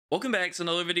Welcome back to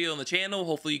another video on the channel.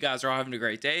 Hopefully you guys are all having a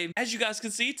great day. As you guys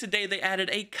can see, today they added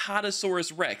a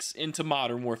CODASAURus Rex into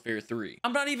Modern Warfare 3.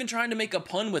 I'm not even trying to make a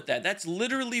pun with that. That's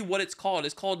literally what it's called.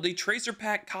 It's called the Tracer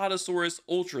Pack CODASAURus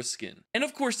Ultra Skin. And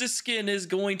of course, this skin is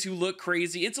going to look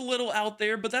crazy. It's a little out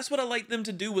there, but that's what I like them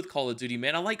to do with Call of Duty,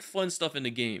 man. I like fun stuff in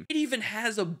the game. It even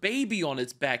has a baby on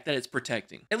its back that it's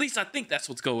protecting. At least I think that's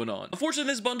what's going on.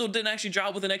 Unfortunately, this bundle didn't actually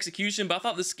drop with an execution, but I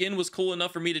thought the skin was cool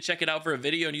enough for me to check it out for a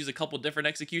video and use a couple different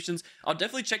executions. I'll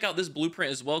definitely check out this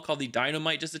blueprint as well called the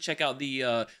Dynamite, just to check out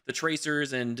the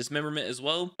tracers and dismemberment as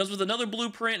well. Comes with another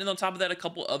blueprint, and on top of that, a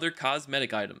couple other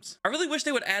cosmetic items. I really wish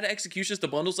they would add executions to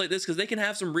bundles like this, because they can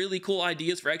have some really cool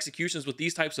ideas for executions with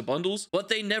these types of bundles, but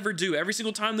they never do. Every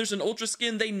single time there's an ultra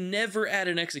skin, they never add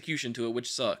an execution to it,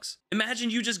 which sucks. Imagine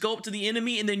you just go up to the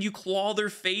enemy and then you claw their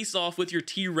face off with your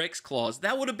T-Rex claws.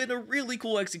 That would have been a really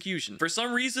cool execution. For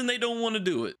some reason, they don't want to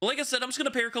do it. But like I said, I'm just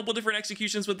going to pair a couple different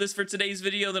executions with this for today's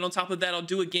video. Then on top of that, I'll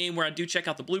do a game where I do check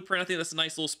out the blueprint. I think that's a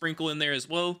nice little sprinkle in there as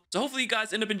well. So hopefully you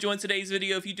guys end up enjoying today's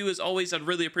video. If you do, as always, I'd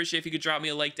really appreciate if you could drop me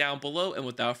a like down below. And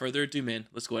without further ado, man,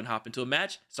 let's go ahead and hop into a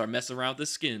match, start messing around with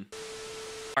this skin.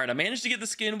 All right, I managed to get the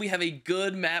skin. We have a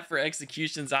good map for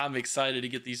executions. I'm excited to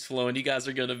get these flowing. You guys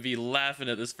are going to be laughing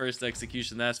at this first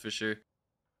execution, that's for sure.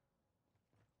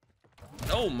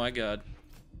 Oh my god.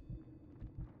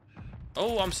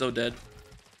 Oh, I'm so dead.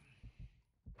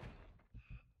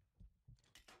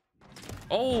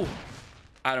 Oh,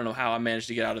 I don't know how I managed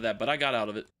to get out of that, but I got out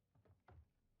of it.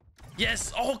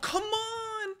 Yes. Oh, come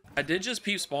on. I did just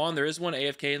peep spawn. There is one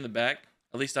AFK in the back.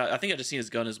 At least I think I just seen his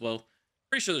gun as well.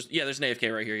 Pretty sure there's an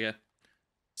AFK right here. Yeah.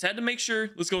 Just had to make sure.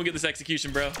 Let's go and get this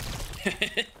execution, bro.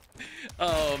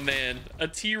 Oh man, a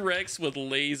T-Rex with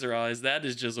laser eyes. That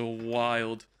is just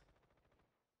wild.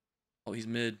 Oh, he's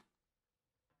mid.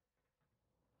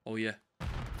 Oh yeah.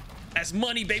 That's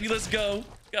money, baby. Let's go.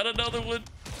 Got another one.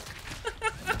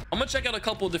 I'm gonna check out a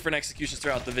couple of different executions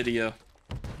throughout the video.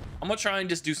 I'm gonna try and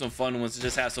just do some fun ones and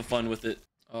just have some fun with it.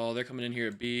 Oh, they're coming in here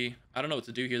at B. I don't know what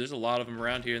to do here. There's a lot of them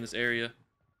around here in this area.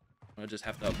 I just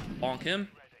have to bonk him.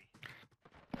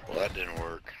 Well, that didn't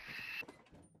work.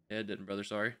 Yeah, it didn't, brother.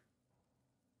 Sorry.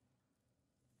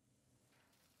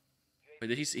 Wait,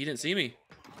 did he didn't see me.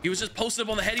 He was just posted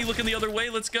up on the heady looking the other way.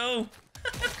 Let's go.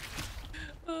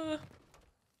 Oh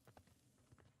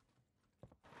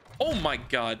my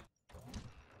god.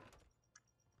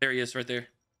 There he is right there.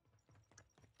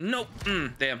 Nope.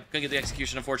 Damn. Couldn't get the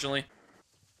execution, unfortunately.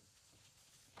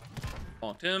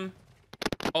 Bonked him.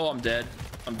 Oh, I'm dead.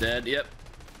 I'm dead. Yep.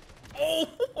 Oh,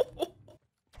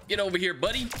 get over here,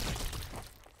 buddy.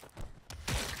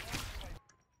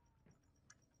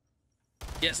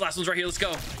 Yes, last one's right here. Let's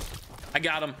go. I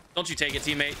got him. Don't you take it,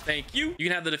 teammate. Thank you. You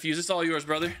can have the defuse. It's all yours,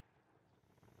 brother.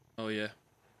 Oh, yeah.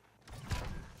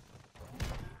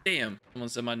 Damn. Someone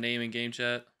said my name in game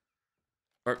chat.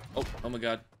 Or, oh my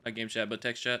god. Not game chat, but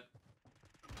text chat.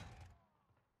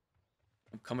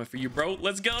 I'm coming for you, bro.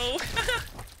 Let's go.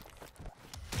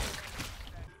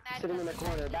 Sitting in the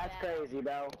corner. That's crazy,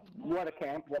 bro. What a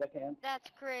camp. What a camp. That's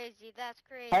crazy. That's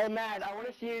crazy. Hey, Matt, I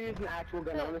want to see you use an actual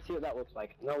gun. I want to see what that looks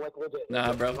like. No, like legit.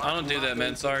 Nah, bro. I don't do that,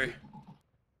 man. Sorry.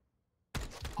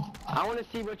 I want to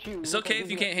see what you... It's okay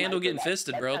if you can't handle getting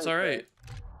fisted, bro. It's all right.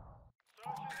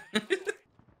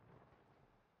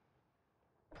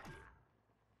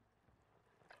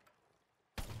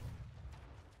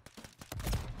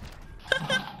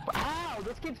 Wow,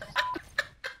 this kid's...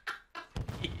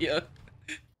 Yeah.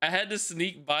 I had to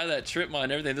sneak by that trip mine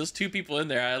and everything. There's two people in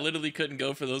there. I literally couldn't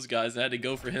go for those guys. I had to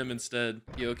go for him instead.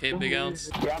 You okay, Big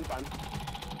Ounce? Yeah, I'm fine.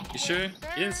 You sure? You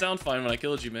didn't sound fine when I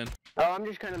killed you, man. Oh, I'm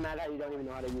just kind of mad how you don't even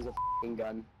know how to use a f***ing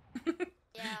gun.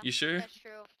 Yeah, You sure? that's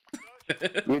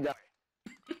true. You don't.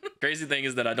 Crazy thing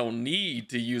is that I don't need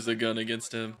to use a gun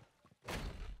against him.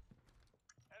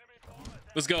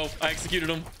 Let's go. I executed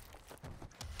him.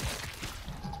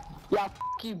 Yeah, f***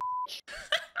 you,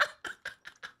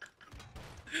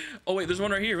 Oh, wait. There's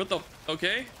one right here. What the?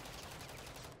 Okay.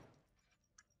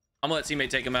 I'm gonna let teammate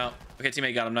take him out. Okay,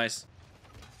 teammate got him. Nice.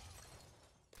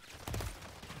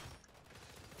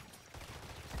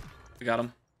 We got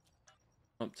him.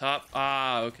 Up top.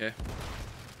 Ah, okay.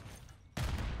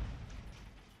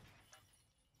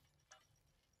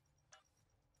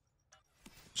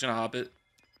 Just gonna hop it.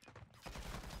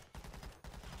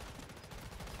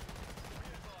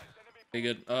 Pretty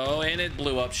good. Oh, and it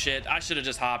blew up. Shit. I should have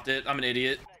just hopped it. I'm an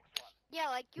idiot. Yeah,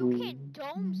 like you can't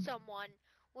dome someone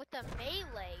with a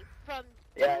melee from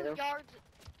Yeah, I know.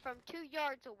 2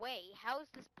 yards away. How is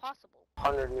this possible?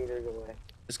 100 meters away.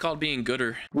 It's called being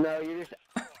gooder. No, you're just...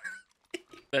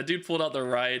 That dude pulled out the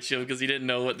riot shield because he didn't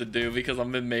know what to do because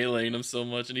I've been meleeing him so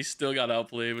much and he still got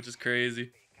outplayed, which is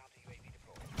crazy.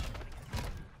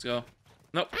 Let's go.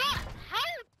 Nope. Ah, how?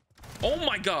 Oh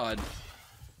my god.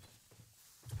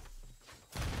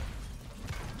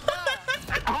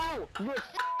 Oh,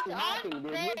 you're hacking, dude.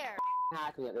 You're Unfair.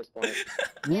 hacking at this point.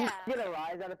 Yeah. You get a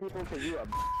rise out of people because you a.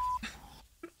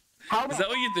 How Is that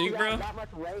what you think, bro? That much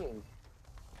range.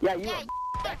 Yeah, you Yeah, a.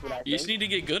 That's what I think. You just need to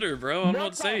get gooder, bro. I don't know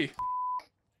what to say.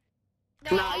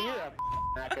 No. Nah, you're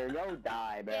a hacker. Go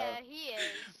die, bro. Yeah, he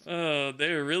is. Oh,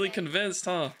 they're really convinced,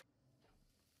 huh?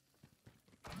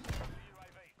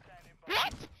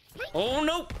 What? Oh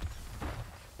no!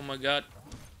 Oh my god.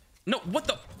 No, what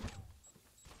the?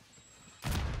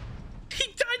 He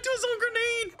died to his own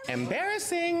grenade!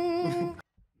 Embarrassing.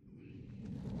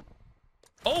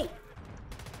 Oh!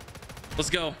 Let's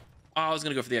go. Oh, I was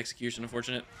gonna go for the execution,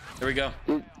 unfortunate. There we go.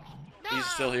 No. He's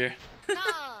still here. No.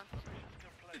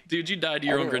 Dude, you died to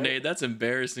your own Anyway. grenade. That's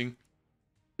embarrassing.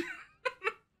 Oh,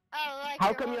 like How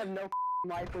you're come you one- have no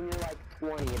life when you're like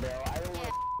 20, bro? I don't want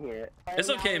to hear it. It's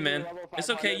Right now, okay, you're man. level It's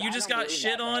okay. 500. You I just don't got believe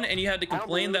shit that, on bro. and you had to I don't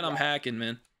complain that believe I'm that. hacking,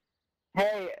 man.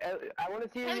 Hey, I want to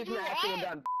see you Hey, using you actual right.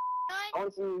 gun. I want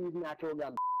to see you using actual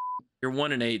gun. You're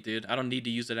 1 and 8, dude. I don't need to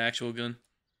use an actual gun.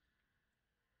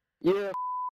 You're a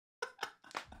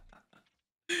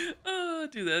Oh,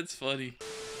 dude, that's funny.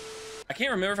 I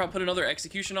can't remember if I put another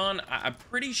execution on. I'm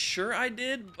pretty sure I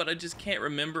did, but I just can't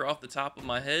remember off the top of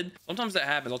my head. Sometimes that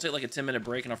happens. I'll take like a 10-minute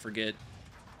break and I'll forget.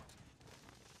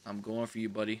 I'm going for you,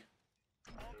 buddy.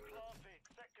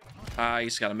 Ah, you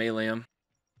just gotta melee him.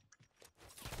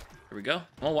 Here we go. I'm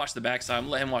gonna watch the backside. I'm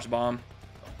gonna let him watch bomb.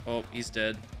 Oh, he's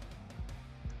dead.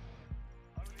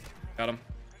 Got him.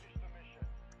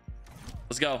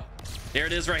 Let's go. There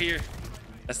it is right here.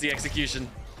 That's the execution.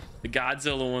 The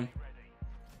Godzilla one.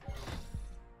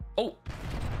 Oh,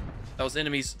 that was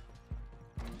enemies.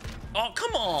 Oh,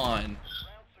 come on.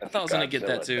 I thought I was gonna get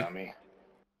that too. Dummy.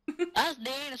 That's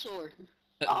dinosaur.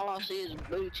 All I see is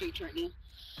booty cheeks right now.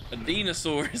 A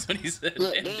dinosaur is what he said.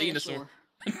 Look, A dinosaur.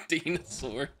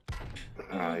 Dinosaur.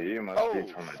 Oh, you must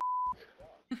be from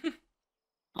a.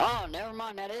 Oh, never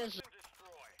mind. That is.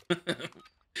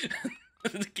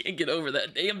 Can't get over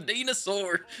that damn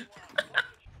dinosaur.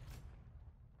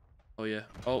 Oh yeah.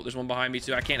 Oh, there's one behind me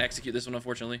too. I can't execute this one,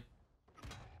 unfortunately.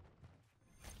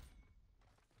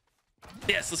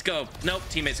 Yes, let's go. Nope,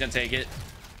 teammate's gonna take it.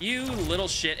 You little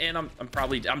shit, and I'm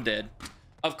dead.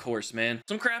 Of course, man.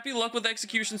 Some crappy luck with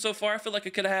execution so far. I feel like I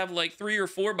could have like 3 or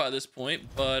 4 by this point,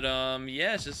 but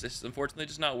yeah, it's unfortunately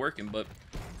just not working, but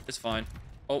it's fine.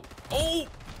 Oh,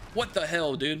 what the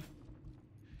hell, dude?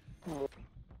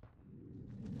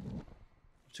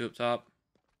 2 up top.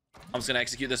 I'm just gonna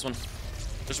execute this one.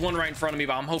 There's one right in front of me,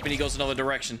 but I'm hoping he goes another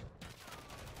direction.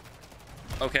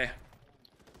 Okay.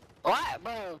 What,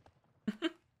 bro?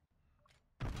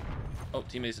 Oh,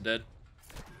 teammates are dead.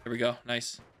 Here we go.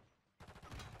 Nice.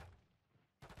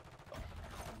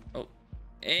 Oh,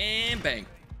 and bang.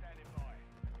 All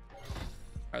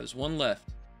right, there's one left.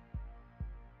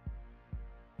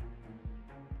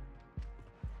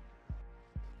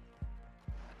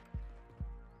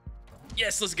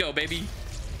 Yes, let's go, baby.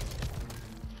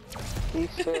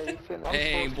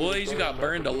 Hey, boys, you got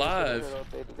burned alive.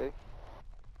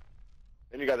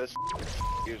 Then you got this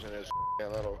using his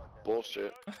little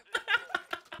bullshit.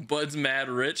 Bud's mad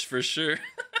rich for sure.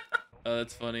 Oh,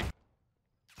 that's funny.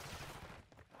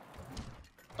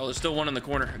 Oh, there's still one in the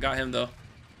corner. I got him though.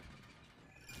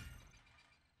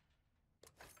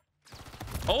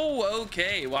 Oh,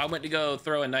 okay. Well, I went to go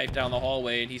throw a knife down the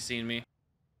hallway and he's seen me.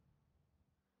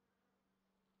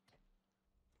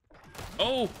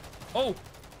 Oh, whoa,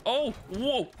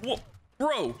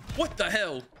 bro, what the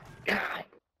hell? God.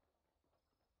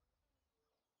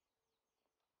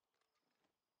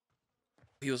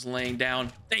 He was laying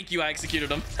down. Thank you, I executed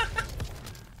him.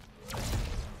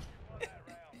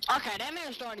 Okay, that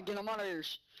man's starting to get on my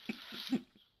nerves.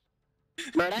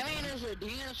 Bro, that man is a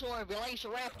dinosaur,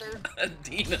 velociraptor. A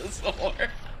dinosaur.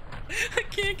 I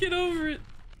can't get over it.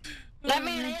 That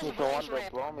man is a velociraptor.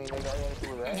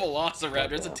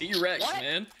 Velociraptor. It's a T-Rex, What?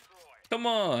 man. Come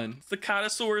on. It's the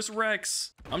CODASAURUS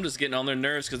Rex. I'm just getting on their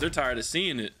nerves because they're tired of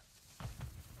seeing it.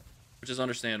 Which is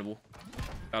understandable.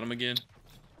 Got him again.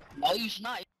 Oh, you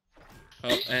snipe.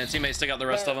 Oh, and teammates took out the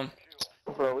rest of them.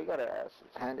 Bro, we gotta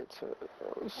hand it to it,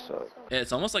 bro. We suck. Yeah,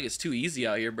 it's almost like it's too easy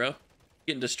out here, bro.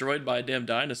 Getting destroyed by a damn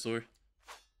dinosaur.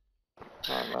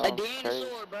 A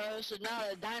dinosaur, bro. It's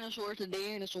not a dinosaur, it's a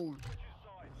dinosaur.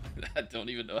 I don't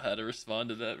even know how to respond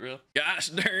to that, bro. Gosh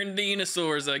darn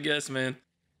dinosaurs, I guess, man.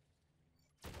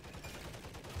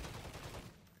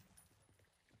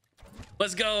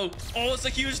 Let's go. Oh, it's a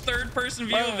huge third-person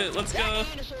view of it. Let's That go.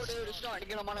 dinosaur dude is starting to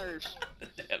get on my nerves.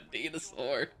 Damn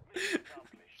dinosaur.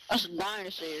 That's a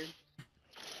dinosaur.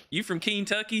 You from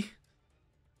Kentucky?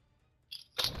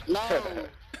 No.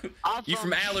 I'm You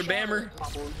from Alabama?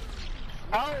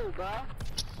 Oh, bro.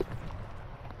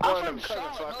 One of I'm them from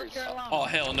Charlotte, North fuckers. Carolina. Oh,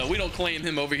 hell no. We don't claim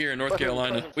him over here in North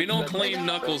Carolina. We don't claim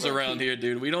Knuckles around here,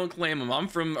 dude. We don't claim him. I'm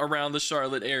from around the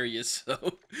Charlotte area,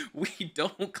 so we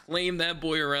don't claim that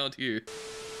boy around here.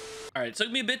 All right, it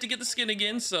took me a bit to get the skin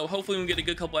again, so hopefully we can get a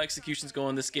good couple executions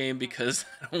going this game because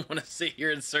I don't want to sit here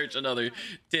and search another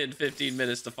 10, 15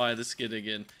 minutes to find the skin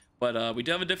again. But we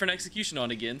do have a different execution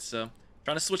on again, so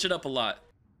trying to switch it up a lot.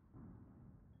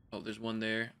 Oh, there's one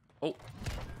there. Oh.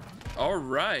 All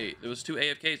right, there was 2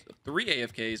 AFKs, 3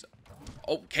 AFKs.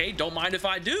 Okay, don't mind if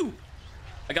I do.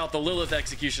 I got the Lilith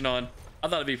execution on. I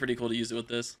thought it'd be pretty cool to use it with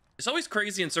this. It's always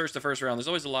crazy in search the first round. There's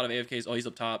always a lot of AFKs. Oh, he's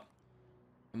up top.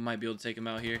 I might be able to take him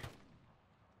out here.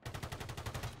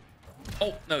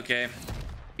 Oh, okay.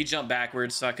 He jumped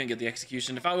backwards, so I couldn't get the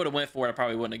execution. If I would have went for it, I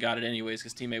probably wouldn't have got it anyways,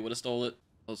 because teammate would have stole it.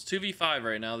 Well, it's 2v5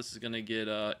 right now. This is gonna get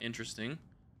interesting.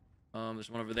 There's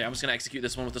one over there. I'm just gonna execute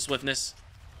this one with the swiftness.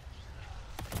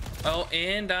 Oh,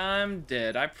 and I'm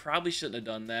dead. I probably shouldn't have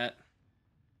done that.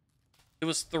 It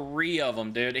was 3 of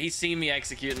them, dude. He seen me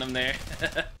executing them there.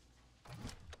 A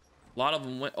lot of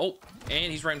them went. Oh,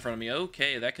 and he's right in front of me.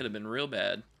 Okay, that could have been real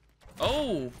bad.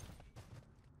 Oh.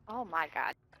 Oh my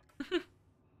god.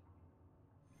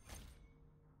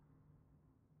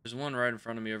 There's one right in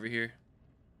front of me over here.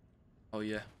 Oh,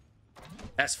 yeah.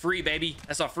 That's free, baby.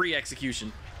 That's a free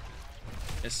execution.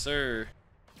 Yes, sir.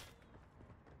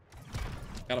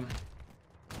 Got him.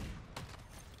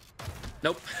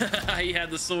 Nope. He had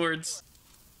the swords.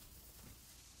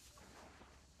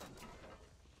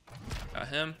 Got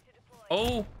him.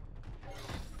 Oh.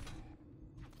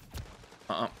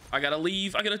 I gotta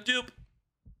leave. I gotta dip.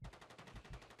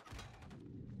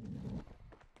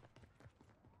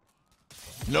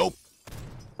 Nope.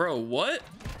 Bro, what?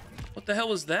 What the hell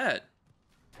was that?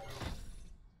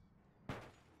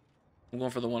 I'm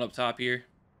going for the one up top here.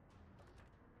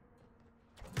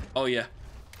 Oh, yeah.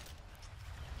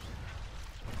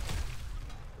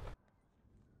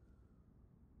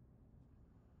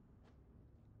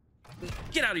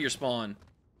 Get out of your spawn.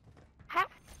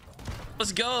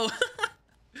 Let's go.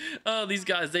 Oh, these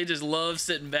guys, they just love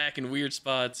sitting back in weird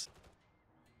spots.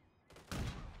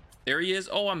 There he is.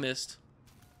 Oh, I missed.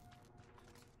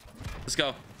 Let's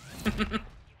go.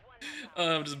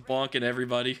 I'm just bonking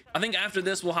everybody. I think after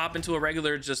this, we'll hop into a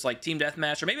regular just like team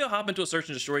deathmatch, or maybe I'll hop into a search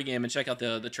and destroy game and check out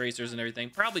the tracers and everything.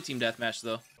 Probably team deathmatch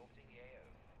though.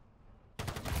 Here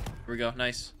we go.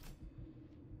 Nice.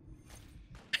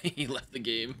 He left the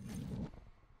game.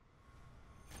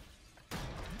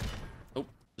 Oh,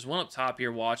 there's one up top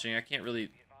here watching. I can't really.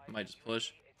 I might just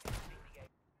push.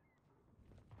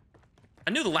 I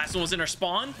knew the last one was in our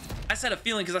spawn. I just had a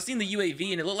feeling because I seen the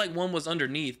UAV and it looked like one was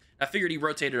underneath. I figured he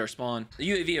rotated our spawn. The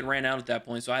UAV had ran out at that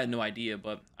point, so I had no idea,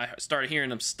 but I started hearing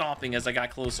them stomping as I got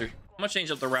closer. I'm gonna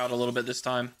change up the route a little bit this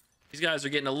time. These guys are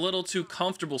getting a little too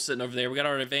comfortable sitting over there. We got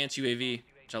our advanced UAV,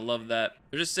 which I love that.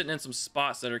 They're just sitting in some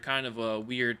spots that are kind of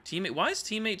weird. Teammate, why is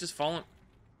teammate just falling?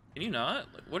 Can you not?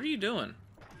 Like, what are you doing?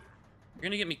 You're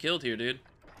gonna get me killed here, dude.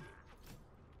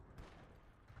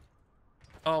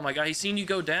 Oh my god, he's seen you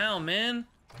go down, man.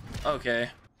 Okay.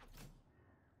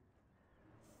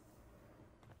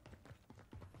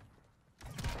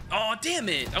 Oh, damn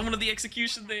it. I wanted the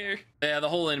execution there. Yeah, the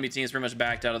whole enemy team is pretty much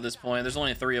backed out at this point. There's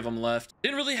only 3 of them left.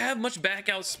 Didn't really have much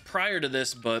backouts prior to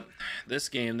this, but this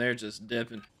game, they're just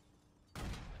dipping.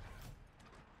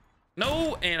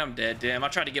 No, and I'm dead. Damn, I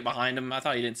tried to get behind him. I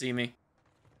thought he didn't see me.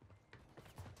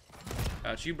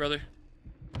 Got you, brother.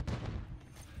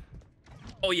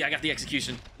 Oh, yeah, I got the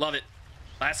execution. Love it.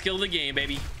 Last kill of the game,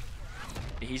 baby.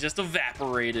 He just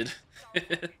evaporated.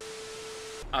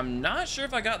 I'm not sure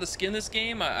if I got the skin this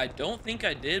game. I don't think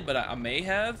I did, but I may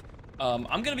have. I'm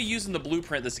going to be using the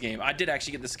blueprint this game. I did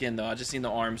actually get the skin, though. I just seen the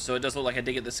arms, so it does look like I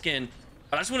did get the skin.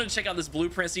 But I just wanted to check out this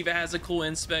blueprint, see if it has a cool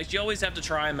inspect. You always have to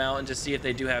try them out and just see if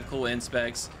they do have cool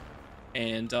inspects.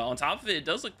 And on top of it, it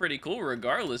does look pretty cool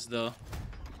regardless, though.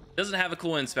 It doesn't have a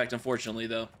cool inspect, unfortunately,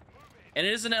 though. And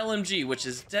it is an LMG, which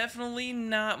is definitely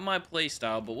not my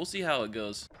playstyle, but we'll see how it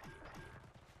goes.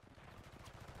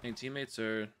 I think teammates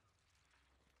are...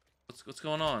 What's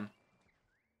going on?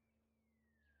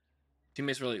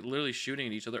 Teammates are like literally shooting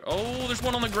at each other. Oh, there's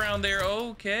one on the ground there.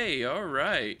 Okay, all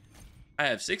right. I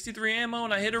have 63 ammo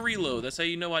and I hit a reload. That's how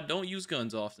you know I don't use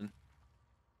guns often.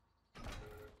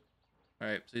 All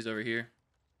right, so he's over here.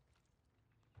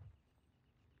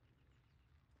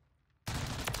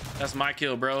 That's my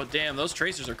kill, bro. Damn, those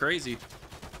tracers are crazy.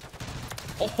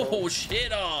 Oh,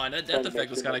 shit on. That death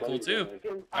effect was kind of cool, too.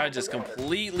 I just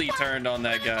completely turned on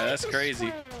that guy. That's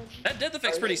crazy. That death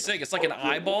effect's pretty sick. It's like an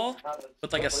eyeball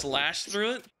with like a slash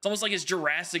through it. It's almost like it's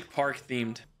Jurassic Park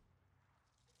themed.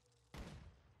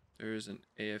 There's an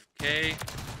AFK.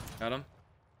 Got him.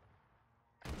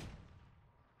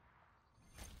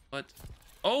 What?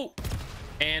 Oh!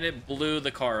 And it blew the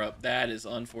car up. That is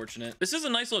unfortunate. This is a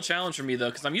nice little challenge for me though,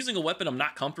 because I'm using a weapon I'm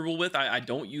not comfortable with. I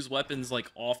don't use weapons like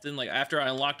often. Like after I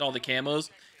unlocked all the camos,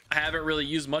 I haven't really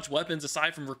used much weapons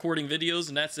aside from recording videos,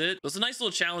 and that's it. So it's a nice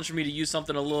little challenge for me to use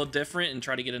something a little different and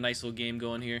try to get a nice little game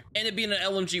going here. And it being an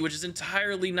LMG, which is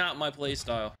entirely not my play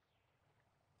style.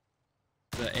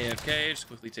 The AFK, just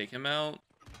quickly take him out.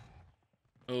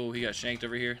 Oh, he got shanked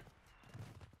over here.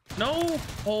 No!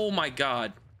 Oh my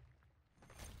god.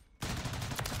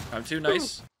 I'm too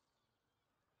nice.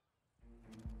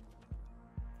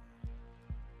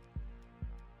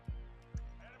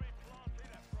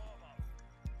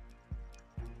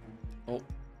 Oh.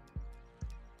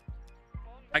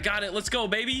 I got it. Let's go,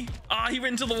 baby. Ah, he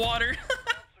went into the water.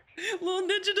 Little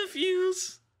ninja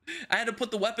defuse. I had to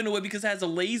put the weapon away because it has a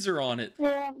laser on it.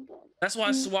 That's why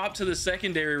I swapped to the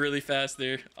secondary really fast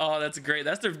there. Oh, that's great.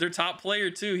 That's their top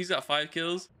player too. He's got 5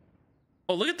 kills.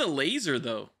 Oh, look at the laser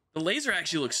though. The laser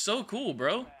actually looks so cool,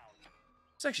 bro.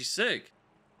 It's actually sick.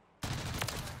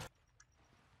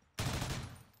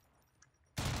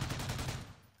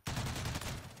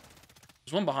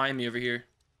 There's one behind me over here.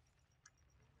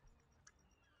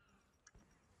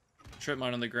 Trip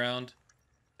mine on the ground.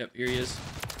 Yep, here he is.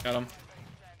 Got him.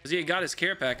 Because he got his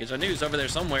care package. I knew he was over there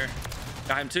somewhere.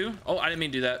 Got him too? Oh, I didn't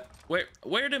mean to do that.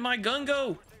 Where did my gun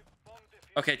go?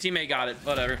 Okay, teammate got it.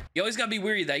 Whatever. You always gotta be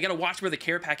weary that you gotta watch where the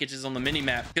care package is on the mini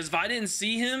map. Because if I didn't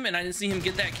see him and I didn't see him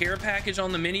get that care package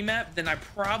on the mini map, then I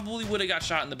probably would have got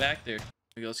shot in the back there. Here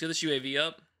we go. Let's get this UAV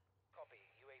up.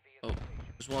 Oh,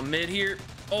 there's one mid here.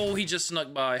 Oh, he just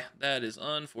snuck by. That is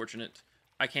unfortunate.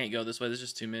 I can't go this way. There's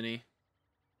just too many.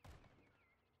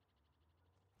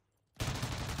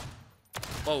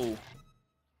 Whoa.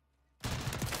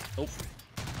 Oh.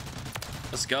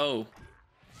 Let's go.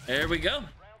 There we go.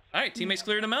 All right, teammates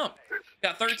cleared him out.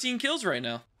 Got 13 kills right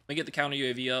now. Let me get the counter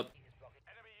UAV up.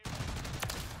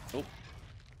 Oh.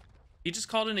 He just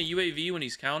called in a UAV when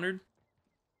he's countered.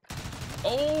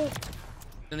 Oh!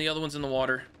 And the other one's in the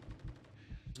water.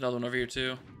 There's another one over here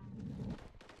too.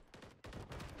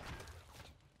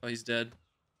 Oh, he's dead.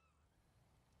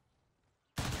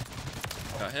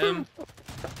 Got him.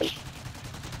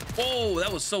 Whoa,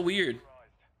 that was so weird.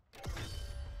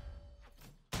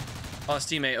 Oh, his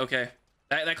teammate. Okay.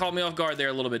 That caught me off guard there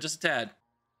a little bit. Just a tad.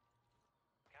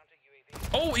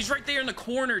 Oh, he's right there in the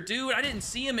corner, dude. I didn't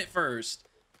see him at first.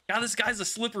 God, this guy's a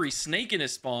slippery snake in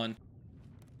his spawn.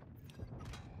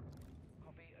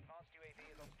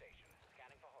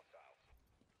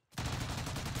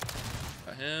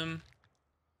 Got him.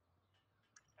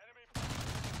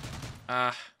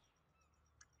 Ah.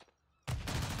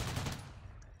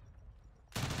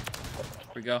 Here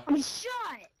we go. I'm shot.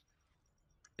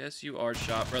 Yes, you are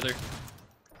shot, brother.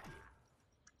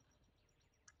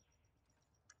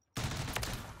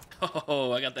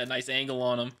 Oh, I got that nice angle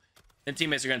on him. And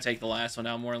teammates are going to take the last one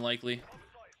out more than likely.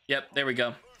 Yep, there we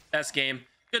go. That's game.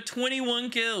 Got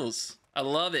 21 kills. I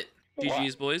love it.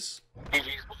 GG's, boys.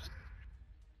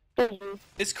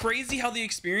 It's crazy how the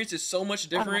experience is so much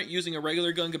different using a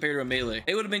regular gun compared to a melee.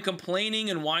 They would have been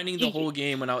complaining and whining the whole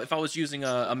game if I was using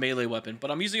a melee weapon, but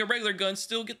I'm using a regular gun,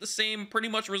 still get the same pretty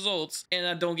much results, and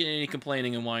I don't get any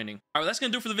complaining and whining. All right, that's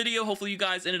gonna do it for the video. Hopefully you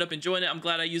guys ended up enjoying it. I'm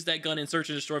glad I used that gun in Search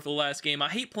and Destroy for the last game. I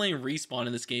hate playing Respawn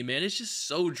in this game, man. It's just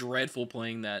so dreadful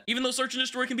playing that. Even though Search and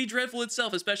Destroy can be dreadful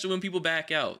itself, especially when people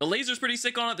back out. The laser's pretty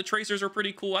sick on it. The tracers are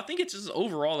pretty cool. I think it's just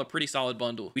overall a pretty solid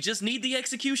bundle. We just need the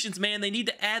executions, man. They need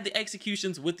to add the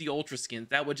executions with the ultra skins.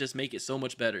 That would just make it so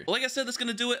much better. But like I said, that's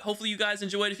gonna do it. Hopefully you guys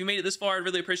enjoyed. If you made it this far, I'd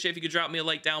really appreciate if you could drop me a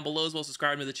like down below, as well as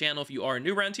subscribe to the channel if you are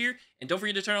new around here, and don't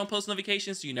forget to turn on post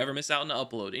notifications so you never miss out on an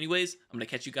upload. Anyways, I'm gonna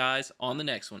catch you guys on the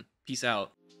next one. Peace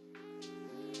out.